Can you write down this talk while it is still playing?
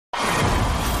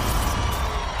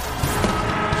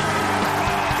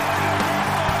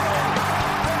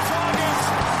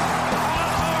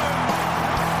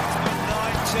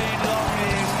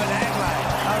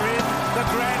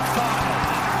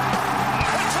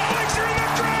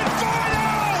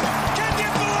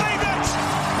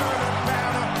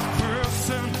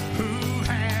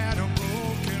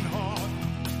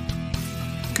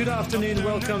afternoon,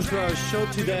 welcome to our show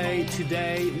today.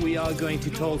 Today we are going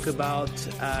to talk about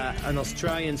an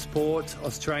Australian sport,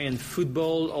 Australian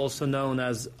football, also known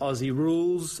as Aussie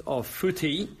rules or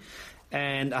footy.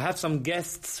 And I have some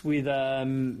guests with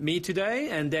me today,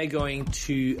 and they're going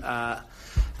to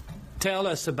tell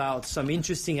us about some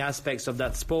interesting aspects of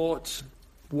that sport.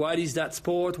 What is that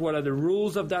sport? What are the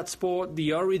rules of that sport?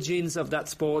 The origins of that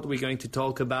sport. We're going to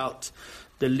talk about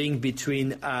the link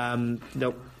between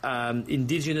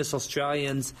Indigenous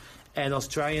Australians and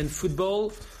Australian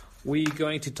football. We're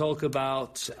going to talk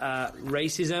about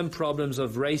racism, problems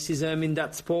of racism in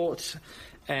that sport.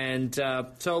 And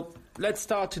so let's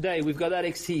start today. We've got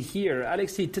Alexis here.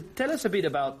 Alexis, tell us a bit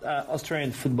about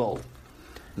Australian football.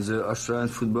 The Australian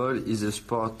football is a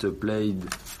sport played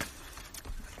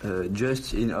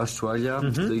just in Australia.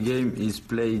 Mm-hmm. The game is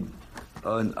played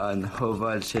on an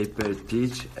oval-shaped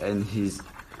pitch and is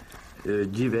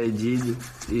divided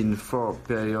in 4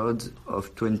 periods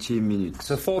of 20 minutes.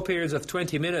 So 4 periods of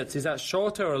 20 minutes. Is that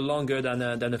shorter or longer than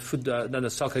a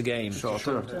soccer game?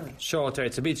 Shorter. Shorter.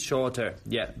 It's a bit shorter.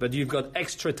 Yeah, but you've got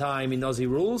extra time in Aussie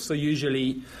rules. So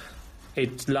usually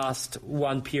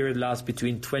one period lasts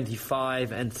between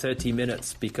 25 and 30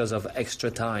 minutes because of extra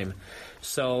time.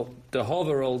 So the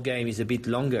overall game is a bit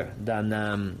longer than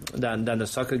a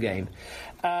soccer game.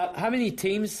 How many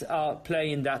teams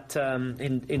play in that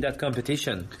in that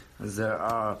competition? There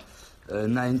are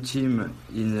 9 teams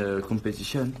in the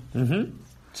competition. Mm-hmm.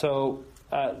 So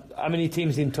how many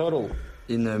teams in total?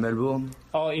 In Melbourne?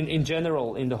 Oh, in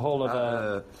general, in the whole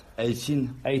of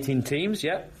 18. 18 teams,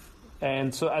 yeah.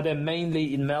 And so are they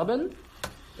mainly in Melbourne?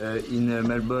 In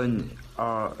Melbourne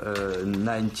are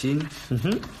 19.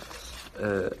 Mm-hmm.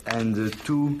 And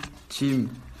 2 teams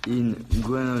in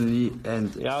Guanonli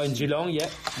and... Yeah, in Geelong, yeah.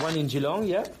 One in Geelong,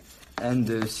 yeah. And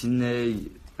Sydney,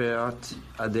 Perth,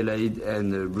 Adelaide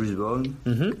and Brisbane.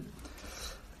 Mm-hmm.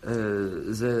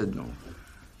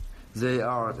 They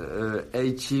are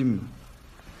 8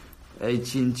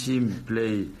 teams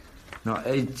play... No,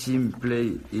 8 teams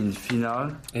play in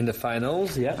final. In the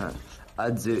finals, yeah.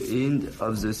 At the end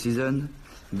of the season,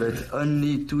 but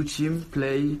only 2 teams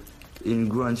play in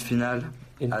grand final.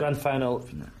 In grand final.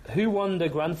 Who won the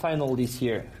grand final this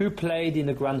year? Who played in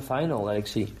the grand final,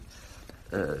 Alexis?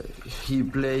 He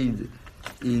played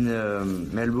in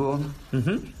Melbourne.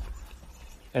 Mm-hmm.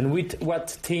 And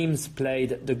what teams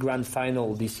played the grand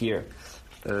final this year?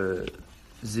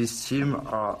 This team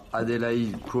are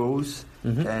Adelaide Crows,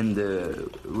 mm-hmm. and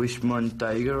Richmond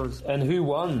Tigers. And who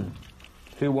won?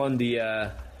 Who won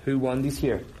this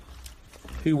year?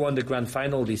 Who won the grand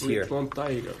final this year? Richmond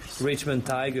Tigers. Richmond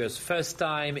Tigers. First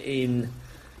time in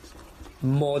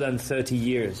more than 30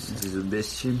 years. This is the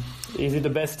best team. Is it the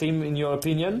best team in your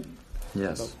opinion?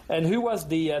 Yes. And who was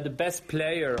the best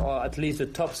player, or at least the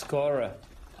top scorer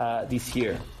this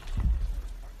year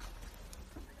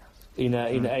in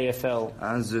AFL?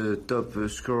 And the top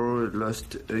scorer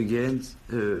lost again.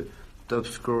 Top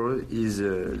scorer is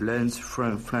Lance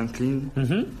Franklin,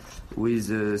 mm-hmm.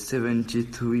 with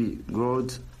 73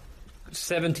 goals.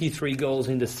 73 goals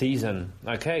in the season.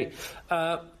 Okay.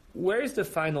 Where is the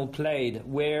final played?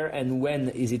 Where and when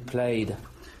is it played?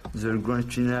 The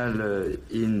grand final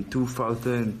in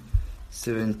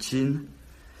 2017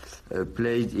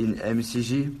 played in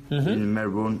MCG, mm-hmm. in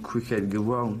Melbourne Cricket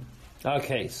Ground.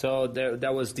 Okay, so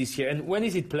that was this year. And when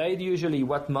is it played usually?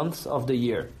 What months of the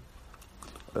year?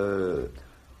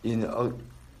 In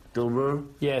October.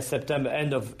 Yeah, September,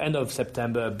 end of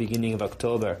September, beginning of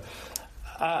October.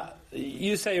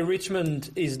 You say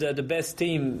Richmond is the best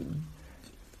team.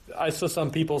 I saw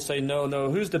some people say no.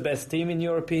 Who's the best team in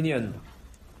your opinion?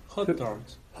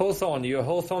 Hawthorns. Hawthorn. You're a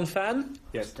Hawthorn fan?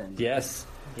 Yes. Yes.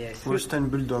 Yes. Western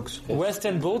Bulldogs.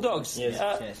 Western Bulldogs. Yes.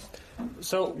 Yes.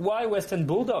 So why Western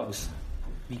Bulldogs?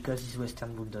 Because it's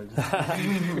Western Bulldogs.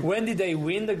 When did they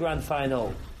win the grand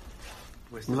final?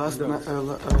 Last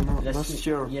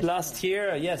year. Yes. Last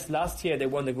year, yes, last year they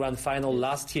won the grand final.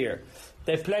 Last year,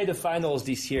 they played the finals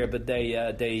this year, but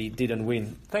they didn't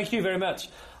win. Thank you very much,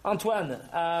 Antoine.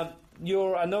 I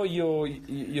know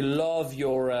you love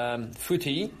your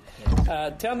footy.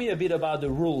 Yes. Tell me a bit about the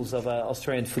rules of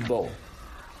Australian football.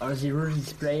 The rules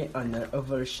is play on an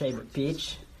oval-shaped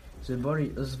pitch. The ball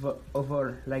is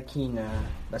oval like in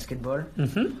basketball,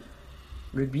 mm-hmm.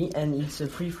 rugby, and it's a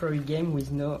free-flowing game with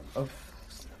no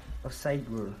offside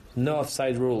rule. No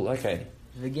offside rule, okay.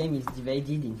 The game is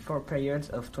divided in 4 periods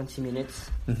of 20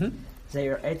 minutes. Mm-hmm.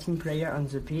 There are 18 players on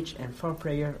the pitch and 4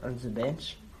 players on the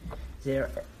bench. There,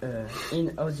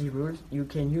 in Aussie rules, you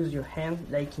can use your hand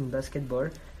like in basketball,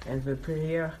 and the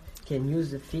player can use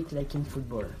the feet like in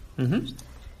football. Mm-hmm.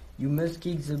 You must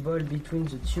kick the ball between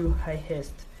the 2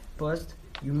 highest post,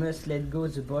 you must let go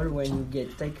the ball when you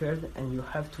get tackled, and you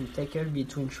have to tackle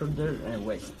between shoulder and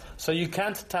waist. So you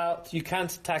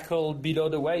can't tackle below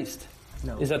the waist.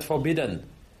 No. Is that forbidden?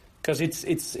 Because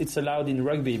it's allowed in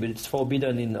rugby, but it's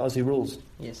forbidden in Aussie rules.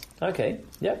 Yes. Okay.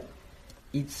 Yeah.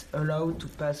 It's allowed to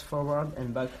pass forward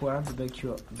and backward,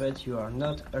 but you are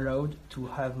not allowed to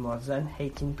have more than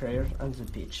 18 players on the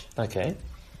pitch. Okay.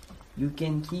 You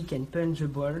can kick and punch the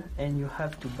ball, and you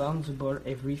have to bounce the ball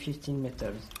every 15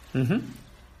 meters. Mm-hmm.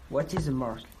 What is a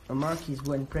mark? A mark is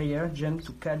when player jumps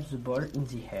to catch the ball in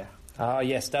the air. Ah,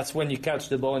 yes, that's when you catch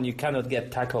the ball and you cannot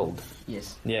get tackled.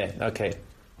 Yes. Yeah. Okay.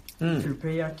 If a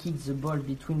player kicks the ball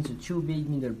between the two big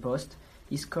middle posts,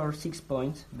 he scores 6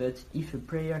 points, but if a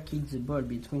player kicks the ball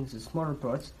between the smaller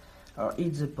posts or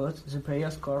hits the post, the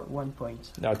player scores 1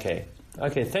 point. Okay.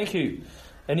 Okay. Thank you.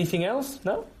 Anything else?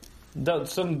 No.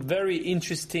 Some very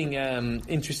interesting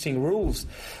rules.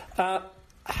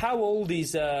 How old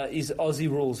is Aussie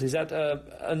rules? Is that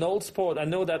an old sport? I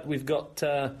know that we've got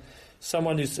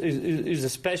someone who's a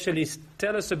specialist.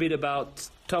 Tell us a bit about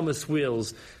Thomas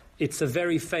Wills. It's a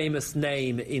very famous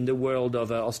name in the world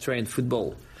of Australian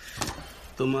football.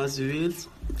 Thomas Wills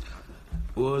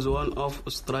was one of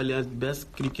Australia's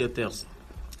best cricketers.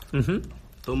 Mm-hmm.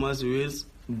 Thomas Wills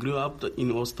grew up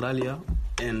in Australia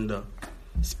and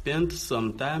spent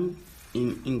some time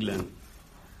in England.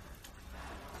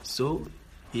 So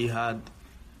he had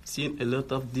seen a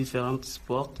lot of different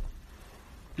sports,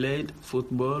 played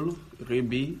football,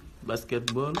 rugby,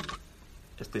 basketball,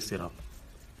 etc.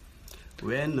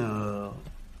 When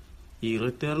he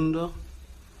returned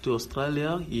to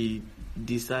Australia, he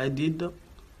decided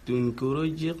to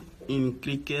encourage in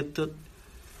cricket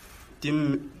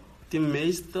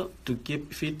teammates to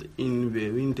keep fit in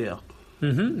the winter.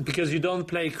 Mm-hmm. Because you don't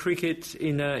play cricket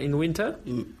in winter?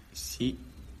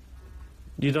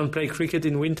 You don't play cricket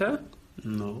in winter?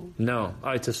 No. No. Oh,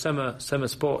 it's a summer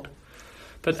sport.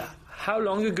 But how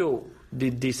long ago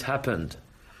did this happen?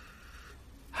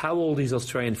 How old is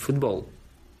Australian football?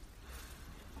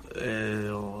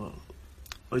 Aussie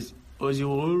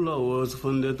rule was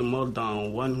founded more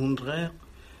than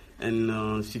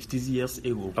 150 years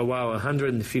ago. Oh wow,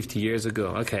 150 years ago.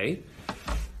 Okay.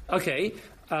 Okay.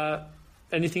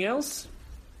 Anything else?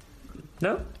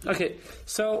 No? Okay.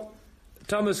 So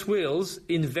Thomas Wills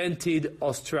invented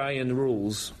Australian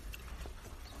rules.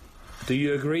 Do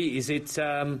you agree? Is it?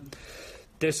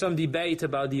 There's some debate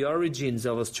about the origins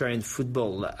of Australian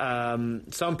football.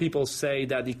 Some people say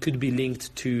that it could be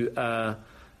linked to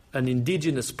an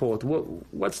indigenous sport.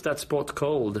 What's that sport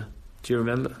called? Do you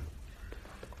remember?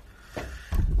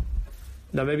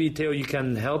 Now, maybe Theo, you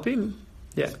can help him.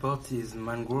 Yeah. The sport is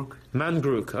Mangrook.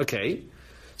 Mangrook. Okay.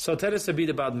 So tell us a bit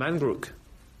about Mangrook.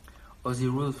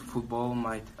 Aussie rules football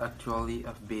might actually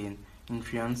have been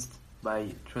influenced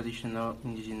by traditional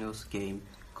indigenous game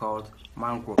called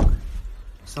Mangrook.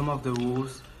 Some of the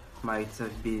rules might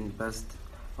have been based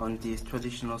on this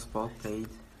traditional sport played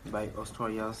by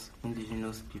Australia's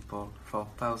indigenous people for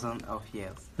thousands of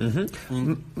years.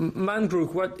 Mm-hmm.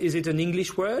 Mangrook, what is it? An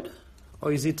English word,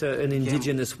 or is it an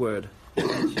indigenous word?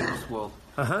 Indigenous word.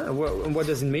 What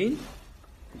does it mean?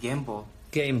 Game ball.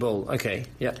 Game ball. Okay.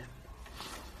 Yeah.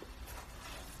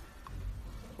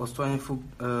 Australian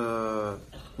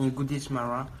in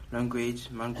Gunditjmara language,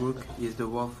 Mangrook is the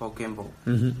word for game ball.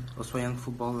 Mm-hmm. Australian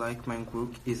football, like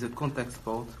Mangrook, is a contact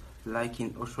sport, like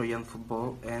in Australian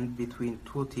football, and between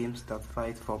two teams that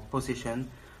fight for possession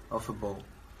of a ball,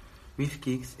 with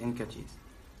kicks and catches.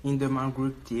 In the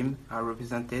Mangrook team are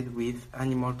represented with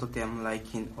animal totem,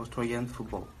 like in Australian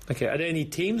football. Okay. Are there any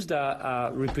teams that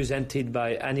are represented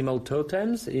by animal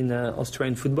totems in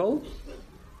Australian football?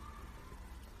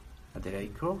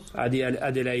 Adelaide Crows. The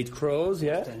Adelaide Crows,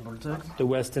 yeah. The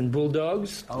Western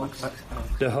Bulldogs. Hawks.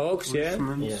 The Hawks, yeah.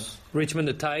 Yeah. Richmond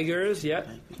the Tigers, yeah.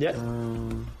 Yeah.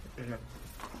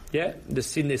 Yeah. The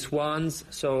Sydney Swans.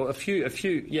 So a few.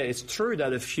 Yeah, it's true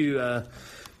that a few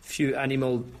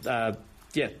animal,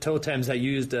 totems are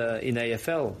used in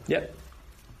AFL. Yeah.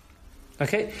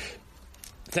 Okay.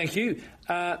 Thank you.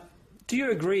 Do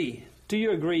you agree?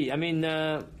 I mean,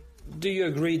 do you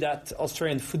agree that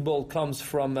Australian football comes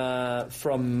from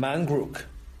Mangrook?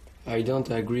 I don't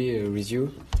agree with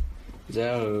you.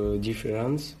 There are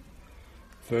differences.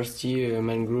 Firstly,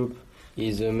 Mangrook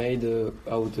is made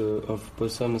out of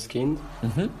possum skin,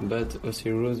 Mm-hmm. but Aussie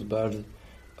rules balls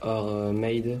are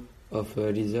made of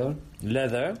leather.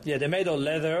 Leather. Yeah, they're made of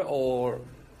leather, or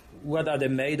what are they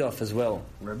made of as well?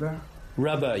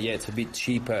 Rubber, yeah, it's a bit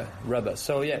cheaper. Rubber.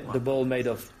 So yeah, the ball made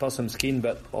of possum skin,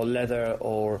 or leather,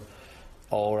 or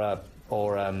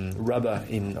rubber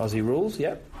in Aussie rules.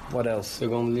 Yeah. What else?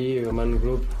 Secondly,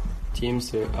 Mangrook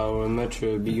teams are much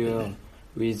bigger,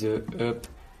 with up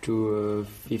to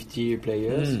 50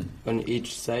 players on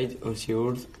each side. Aussie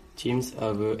rules teams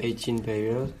have 18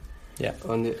 players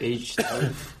on each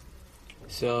side.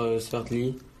 So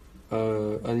thirdly,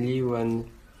 only one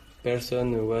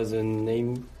person was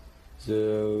named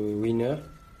the winner.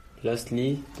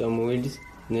 Lastly, Tom Wills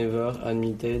never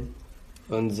admitted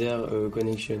on their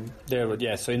connection.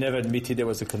 So he never admitted there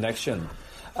was a connection.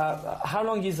 How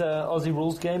long is an Aussie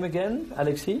rules game again,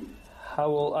 Alexis?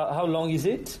 How long is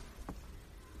it?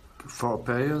 4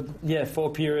 periods. Yeah,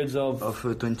 4 periods of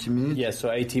 20 minutes. Yeah,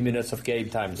 so 80 minutes of game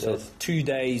time. So 2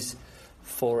 days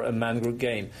for a man group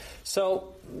game.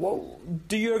 So,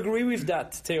 do you agree with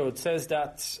that, Theo? It says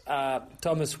that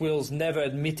Thomas Wills never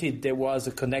admitted there was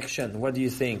a connection. What do you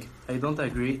think? I don't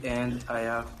agree, and I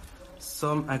have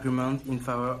some argument in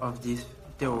favor of this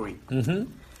theory.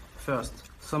 First,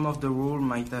 some of the rules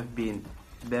might have been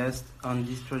based on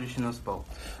this traditional sport.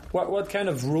 What kind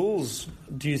of rules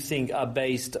do you think are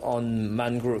based on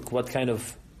man group? What kind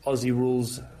of Aussie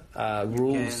rules?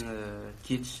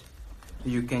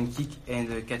 You can kick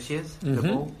and catches the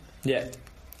ball. Yeah,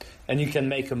 and you can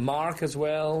make a mark as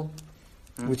well,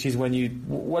 which is when you.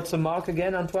 What's a mark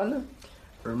again, Antoine?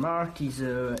 A mark is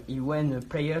when a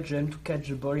player jumps to catch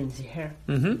the ball in the air.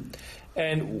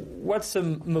 And what's a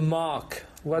mark?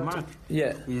 What? Mark?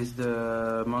 Yeah. Is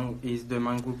the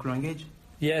Mangruk language?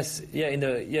 Yes.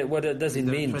 Yeah. What does it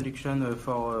mean? The traduction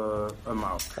for a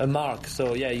mark. A mark.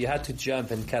 So you had to jump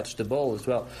and catch the ball as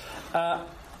well. Go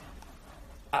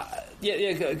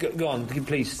on,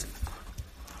 please.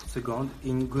 Second,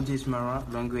 in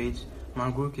Gunditjmara language,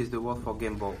 Mangruk is the word for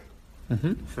game ball.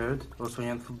 Third,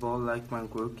 Australian football, like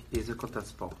Mangruk, is a contact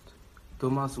sport.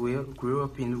 Thomas Will grew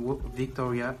up in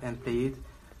Victoria and played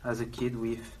as a kid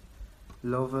with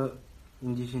lover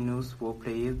indigenous who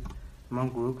played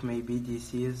Mangruk. Maybe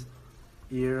this is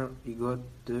here he got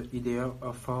the idea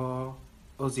of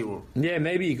Aussie rule. Yeah,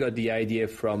 maybe he got the idea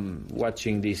from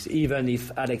watching this, even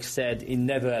if Alex said he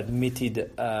never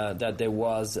admitted that there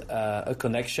was a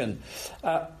connection.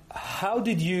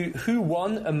 Who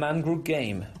won a man group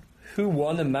game? Who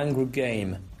won a man group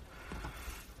game?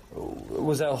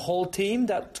 Was there a whole team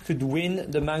that could win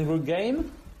the man group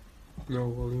game? No,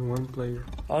 only one player.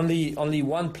 Only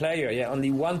one player, yeah.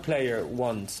 Only one player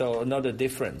won, so another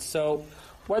difference. So,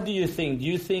 what do you think? Do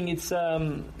you think there's a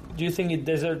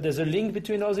link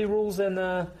between Aussie rules and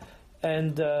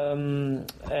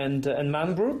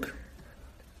man group?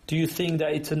 Do you think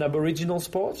that it's an Aboriginal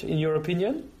sport, in your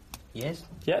opinion? Yes.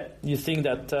 Yeah. You think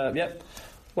that? Yeah.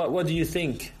 What do you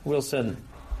think, Wilson?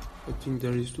 I think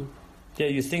there is too. Yeah,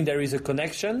 you think there is a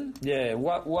connection? Yeah.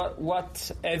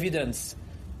 What evidence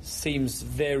seems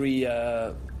like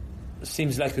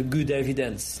a good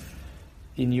evidence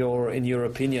in your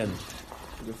opinion?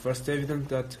 The first evidence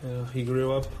that he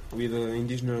grew up with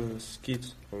indigenous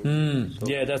kids.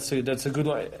 Yeah, that's a good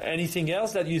one. Anything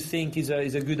else that you think is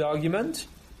a good argument?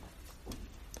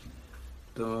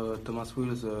 Thomas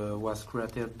Wills was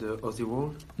created the Aussie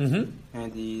rule,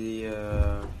 and he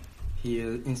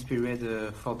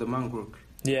inspired for the man group.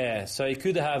 Yeah, so it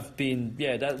could have been.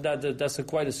 Yeah, that's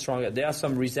quite a strong. There are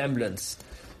some resemblance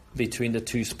between the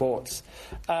two sports.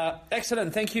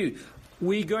 Excellent, thank you.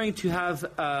 We're going to have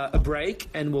a break,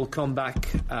 and we'll come back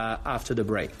after the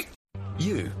break.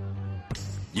 You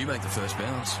make the first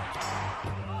bounce,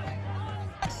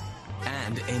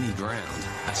 and any ground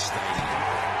a stadium.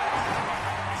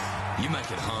 You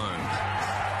make it home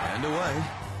and away,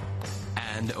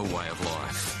 and a way of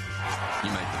life. You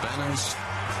make the banners,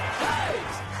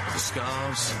 the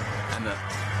scarves, and the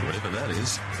whatever that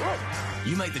is.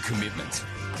 You make the commitment.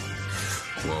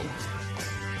 Whoa.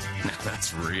 Now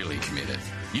that's really committed.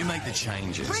 You make the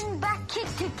changes. Bring back kick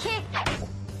to kick.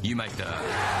 You make the...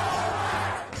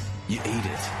 You eat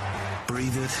it,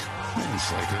 breathe it, and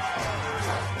sleep it.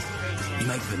 You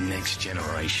make the next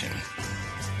generation.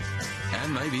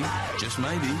 And maybe, just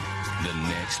maybe, the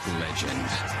next legend.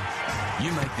 You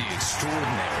make the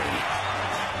extraordinary,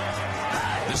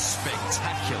 the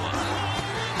spectacular,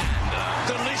 and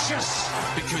the delicious.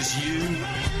 Because you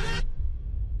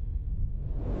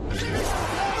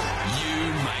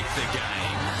make the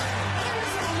game.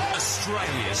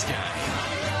 Australia's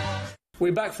game.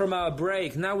 We're back from our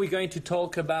break. Now we're going to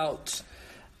talk about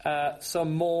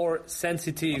some more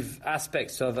sensitive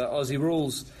aspects of Aussie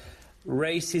rules.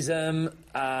 Racism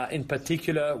in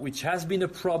particular, which has been a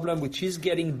problem, which is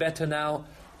getting better now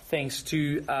thanks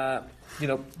to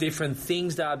different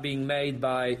things that are being made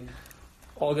by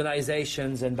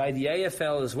organizations and by the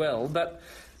AFL as well. But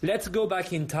let's go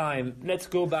back in time. Let's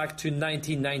go back to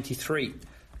 1993.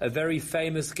 a very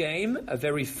famous game, a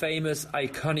very famous,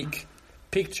 iconic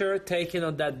picture taken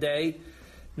on that day,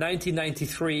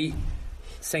 1993,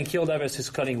 St Kilda versus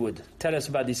Collingwood. Tell us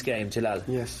about this game, Jalal.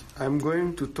 Yes, I'm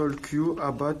going to talk you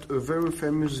about a very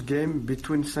famous game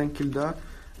between St Kilda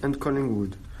and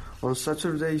Collingwood. On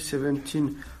Saturday,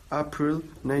 17 April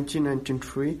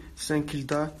 1993, St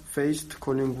Kilda faced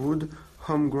Collingwood,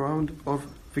 home ground of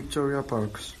Victoria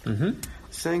Parks.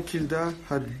 St Kilda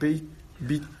had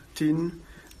beaten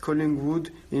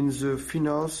Collingwood in the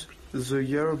finals the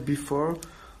year before,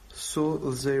 so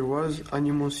there was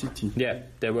animosity. Yeah,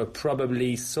 they were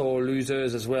probably sore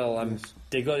losers as well. Yes.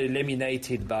 They got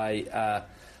eliminated by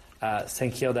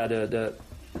St Kilda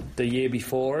the year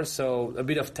before, so a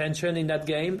bit of tension in that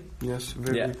game. Yes,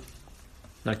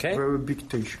 very big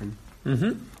tension.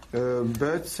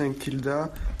 But St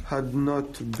Kilda had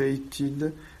not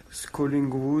beaten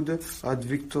Collingwood at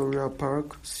Victoria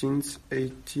Park since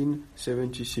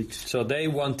 1876. So they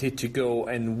wanted to go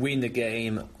and win a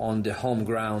game on the home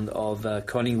ground of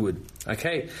Collingwood.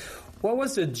 Okay, what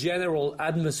was the general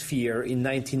atmosphere in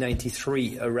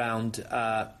 1993 around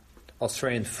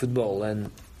Australian football?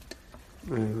 And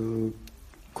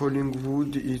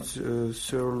Collingwood is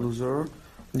sore loser.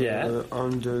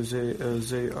 And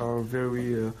they are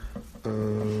very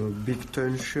big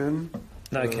tension.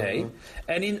 Okay.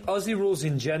 And in Aussie rules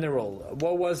in general,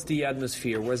 what was the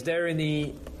atmosphere? Was there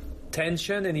any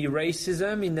tension, any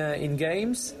racism in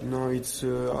games? No, it's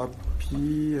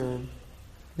happy.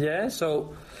 Yeah,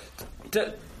 so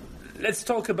let's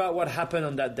talk about what happened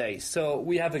on that day. So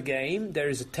we have a game, there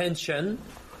is a tension.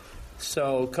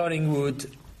 So Collingwood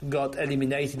got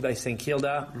eliminated by St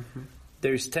Kilda.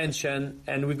 There is tension,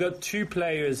 and we've got two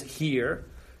players here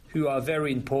who are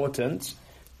very important.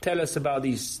 Tell us about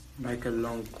these. Michael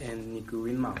Long and Nicky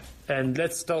Winmar. And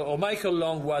let's start. Michael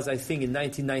Long was, I think, in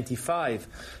 1995,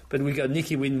 but we got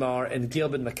Nicky Winmar and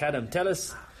Gilbert McAdam. Tell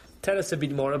us a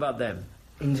bit more about them.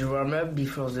 In the warm-up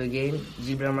before the game,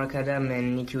 Gilbert McAdam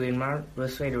and Nicky Winmar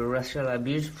received racial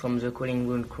abuse from the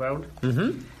Collingwood crowd.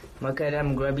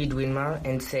 McAdam grabbed Winmar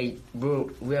and said, "Bro,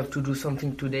 we have to do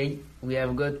something today. We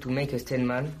have got to make a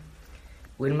statement."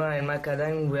 Winmar and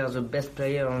McAdam were the best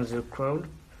players on the crowd.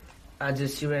 At the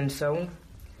siren sound,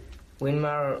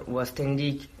 Winmar was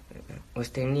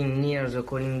standing near the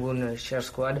Collingwood cheer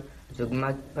squad. The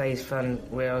Magpies fans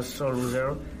were sore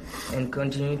losers and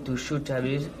continued to shoot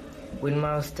abuse.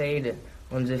 Winmar stayed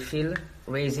on the field,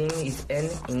 raising his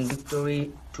hand in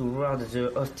victory toward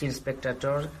the hostile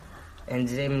spectators, and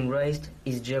then raised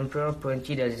his jumper,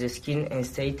 pointed at the skin, and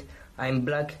said, "I'm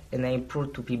black and I'm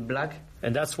proud to be black."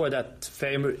 And that's why that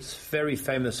very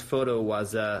famous photo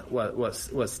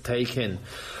was taken.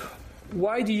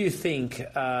 Why do you think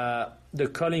the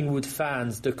Collingwood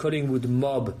fans, the Collingwood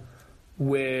mob,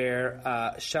 were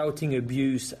shouting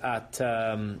abuse at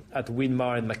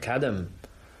Winmar and McAdam?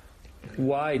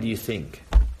 Why do you think?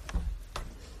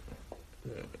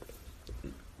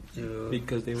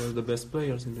 Because they were the best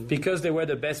players in the game. Because they were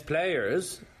the best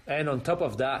players, and on top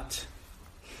of that,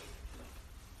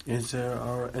 yes, there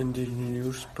are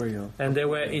indigenous players. And they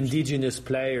were indigenous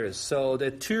players. So there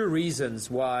are two reasons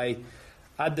why,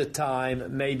 at the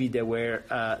time, maybe they were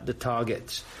the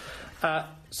targets.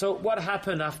 So what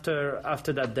happened after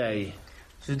that day?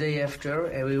 The day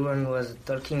after, everyone was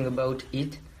talking about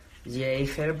it. The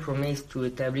AFL promised to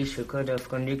establish a code of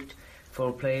conduct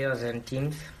for players and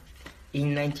teams.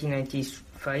 In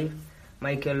 1995,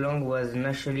 Michael Long was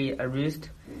nationally abused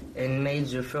and made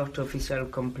the first official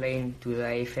complaint to the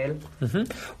AFL.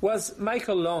 Was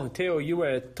Michael Long, Theo, you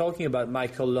were talking about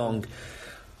Michael Long.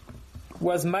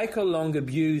 Was Michael Long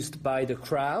abused by the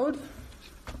crowd?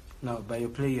 No, by a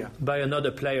player. By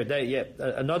another player,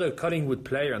 another Collingwood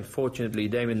player, unfortunately,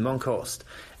 Damien Monkhorst.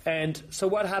 And so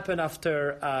what happened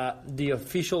after the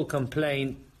official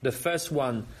complaint, the first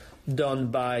one done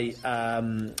by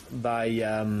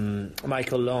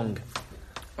Michael Long?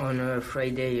 On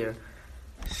Friday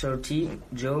 30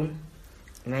 June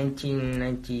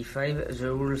 1995,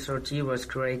 the Rule 30 was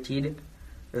created.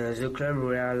 The club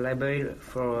were liable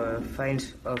for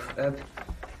fines of up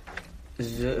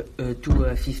to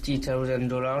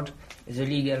 $50,000. The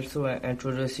league also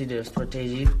introduced a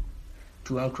strategy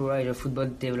to encourage football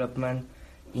development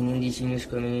in indigenous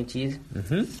communities.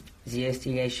 The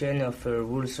estimation of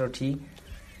Rule 30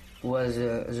 was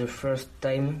the first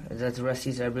time that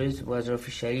racist abuse was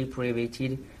officially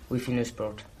prohibited within a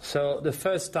sport. So the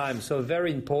first time, so a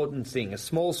very important thing, a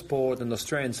small sport, an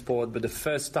Australian sport, but the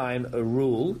first time a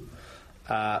rule,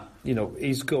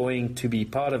 is going to be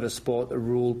part of a sport, a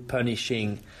rule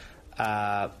punishing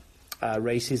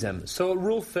racism. So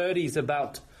Rule 30 is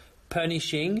about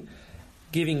punishing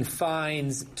giving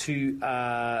fines to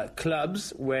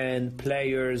clubs when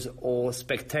players or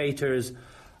spectators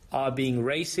are being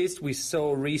racist. We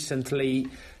saw recently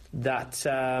that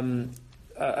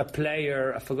a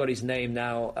player, I forgot his name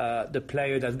now, the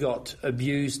player that got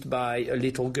abused by a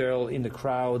little girl in the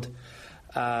crowd,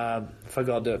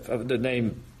 forgot the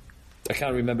name, I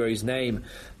can't remember his name,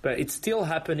 but it's still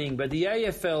happening. But the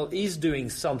AFL is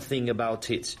doing something about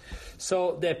it.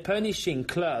 So they're punishing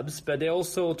clubs, but they're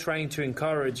also trying to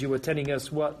encourage. You were telling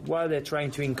us what they're trying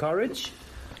to encourage?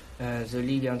 The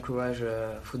league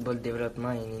encourages football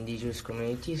development in indigenous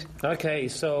communities. Okay,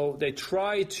 so they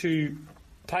try to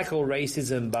tackle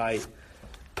racism by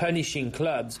punishing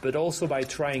clubs, but also by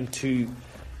trying to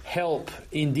help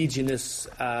indigenous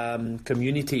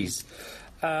communities.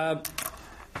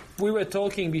 We were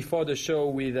talking before the show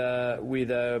with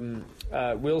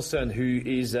Wilson, who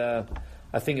is, I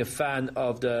think, a fan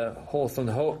of the Hawthorn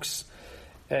Hawks,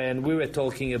 and we were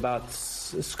talking about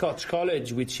Scotch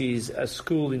College, which is a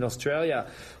school in Australia.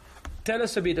 Tell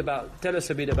us a bit about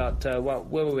what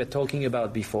we were talking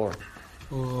about before.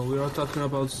 We are talking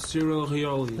about Cyril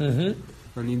Rioli,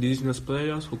 an indigenous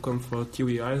player who come from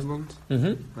Tiwi Island.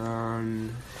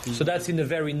 So that's in the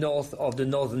very north of the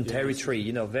Northern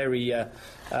Territory, very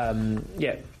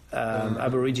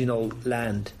Aboriginal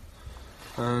land.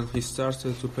 And he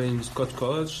started to play in Scotch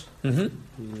College,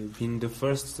 being the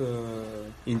first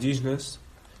indigenous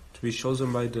to be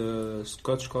chosen by the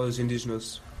Scotch College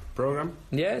Indigenous program.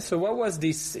 Yeah, so what was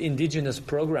this indigenous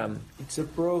program? It's a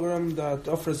program that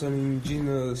offers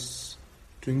indigenous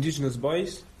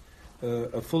boys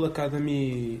a full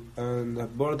academy and a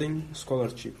boarding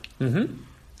scholarship.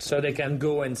 So they can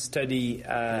go and study, in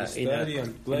a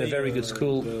very good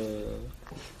school.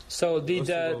 So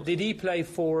did he play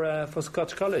for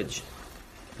Scotch College?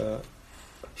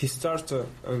 He started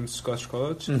on Scotch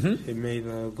College. He made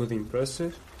a good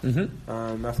impressive.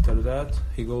 And after that,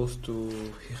 he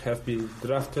have been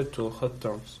drafted to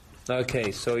Hawthorns.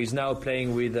 Okay, so he's now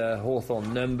playing with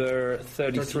Hawthorn, number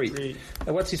 33.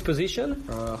 What's his position?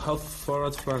 Half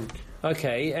forward flank.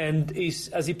 Okay, and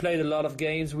has he played a lot of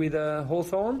games with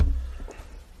Hawthorn?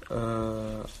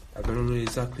 I don't know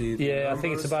exactly the numbers. I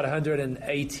think it's about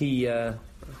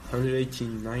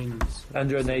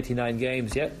 189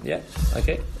 games, yeah,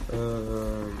 okay.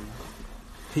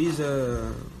 He's,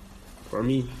 for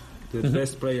me, the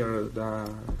best player that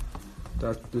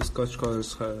the Scotch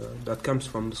College that comes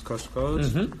from the Scotch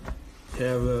College.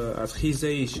 At his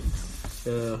age,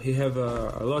 he have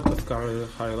a lot of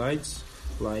highlights,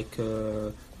 like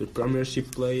the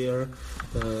Premiership player,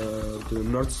 the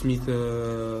Norm Smith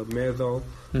medal.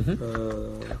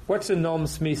 What's the Norm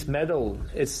Smith medal?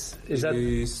 Is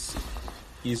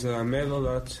a medal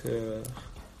that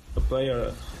a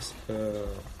player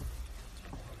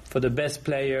for the best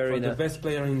player in the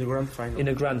grand final. In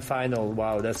a grand final,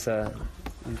 wow, that's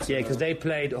because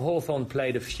Hawthorn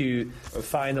played a few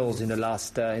finals in the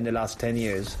last 10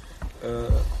 years.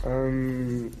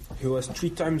 He was 3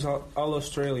 times all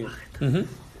Australian.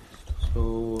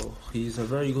 So he's a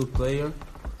very good player.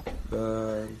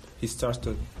 He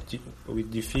started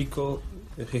with difficult.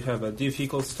 He have a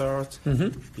difficult start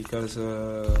because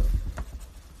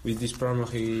with this program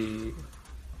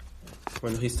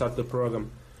when he started the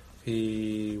program,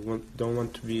 he don't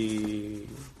want to be.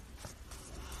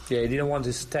 Yeah, he didn't want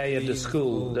to stay at the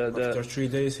school. After 3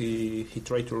 days, he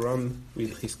tried to run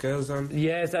with his cousin.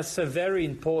 Yes, that's a very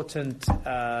important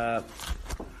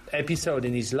episode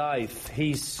in his life.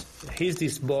 He's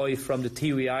this boy from the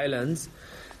Tiwi Islands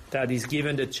that is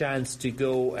given the chance to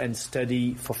go and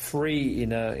study for free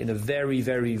in a very,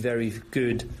 very, very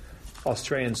good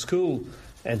Australian school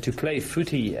and to play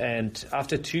footy. And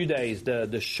after 2 days,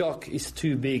 the shock is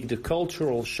too big. The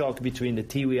cultural shock between the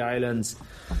Tiwi Islands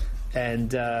and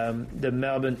the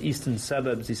Melbourne eastern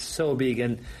suburbs is so big.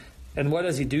 And what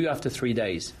does he do after 3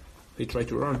 days? He tries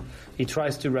to run. He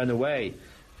tries to run away.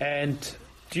 And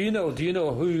do you know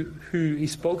who he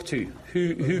spoke to?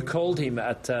 Who called him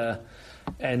at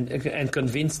and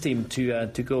convinced him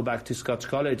to go back to Scotch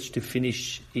College to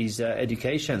finish his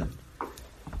education?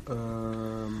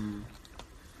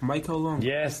 Michael Long.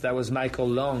 Yes, that was Michael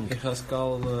Long. He has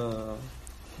called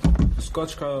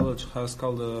Scotch College has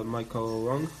called Michael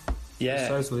Long. Yeah.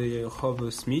 Precisely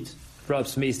Rob Smith. Rob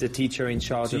Smith, the teacher in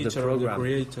charge of the program. The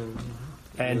creator.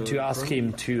 And to ask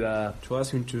him to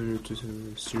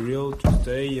Cyril to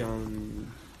stay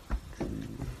and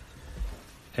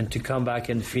to come back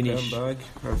and finish.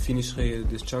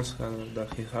 This chance that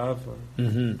he have.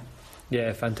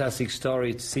 Yeah, fantastic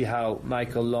story to see how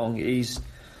Michael Long is,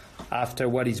 after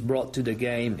what he's brought to the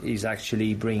game, is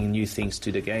actually bringing new things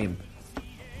to the game.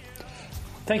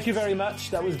 Thank you very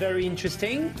much. That was very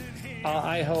interesting.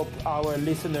 I hope our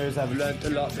listeners have learned a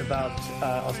lot about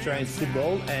Australian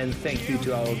football, and thank you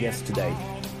to our guest today.